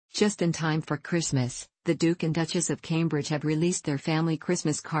Just in time for Christmas, the Duke and Duchess of Cambridge have released their family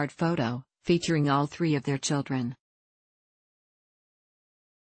Christmas card photo, featuring all three of their children.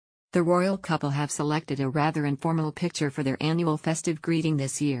 The royal couple have selected a rather informal picture for their annual festive greeting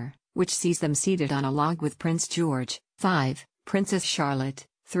this year, which sees them seated on a log with Prince George, 5, Princess Charlotte,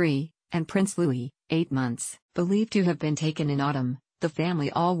 3, and Prince Louis, 8 months. Believed to have been taken in autumn, the family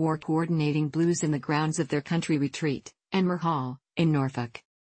all wore coordinating blues in the grounds of their country retreat, Enmore Hall, in Norfolk.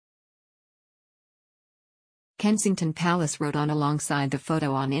 Kensington Palace wrote on alongside the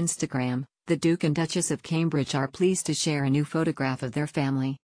photo on Instagram, "The Duke and Duchess of Cambridge are pleased to share a new photograph of their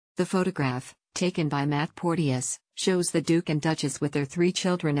family." The photograph, taken by Matt Porteous, shows the Duke and Duchess with their 3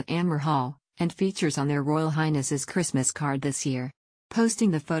 children at Enmore Hall, and features on their Royal Highness's Christmas card this year. Posting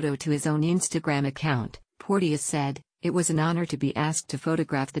the photo to his own Instagram account, Porteous said, "It was an honor to be asked to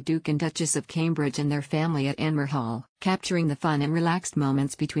photograph the Duke and Duchess of Cambridge and their family at Enmore Hall. Capturing the fun and relaxed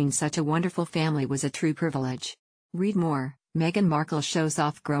moments between such a wonderful family was a true privilege." Read more. Meghan Markle shows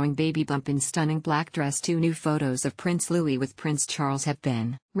off growing baby bump in stunning black dress. 2 new photos of Prince Louis with Prince Charles have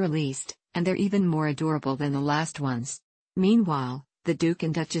been released, and they're even more adorable than the last ones. Meanwhile, the Duke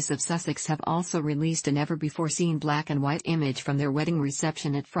and Duchess of Sussex have also released a never-before-seen black and white image from their wedding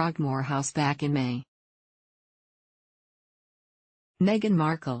reception at Frogmore House back in May. Meghan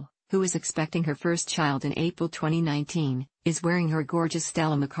Markle, who is expecting her first child in April 2019, is wearing her gorgeous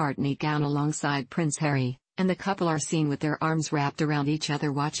Stella McCartney gown alongside Prince Harry, and the couple are seen with their arms wrapped around each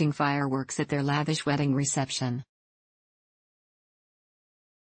other watching fireworks at their lavish wedding reception.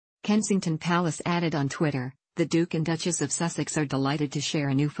 Kensington Palace added on Twitter, "The Duke and Duchess of Sussex are delighted to share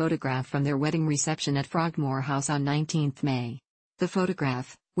a new photograph from their wedding reception at Frogmore House on 19th May. The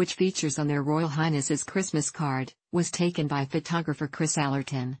photograph, which features on their Royal Highness's Christmas card, was taken by photographer Chris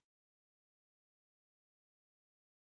Allerton.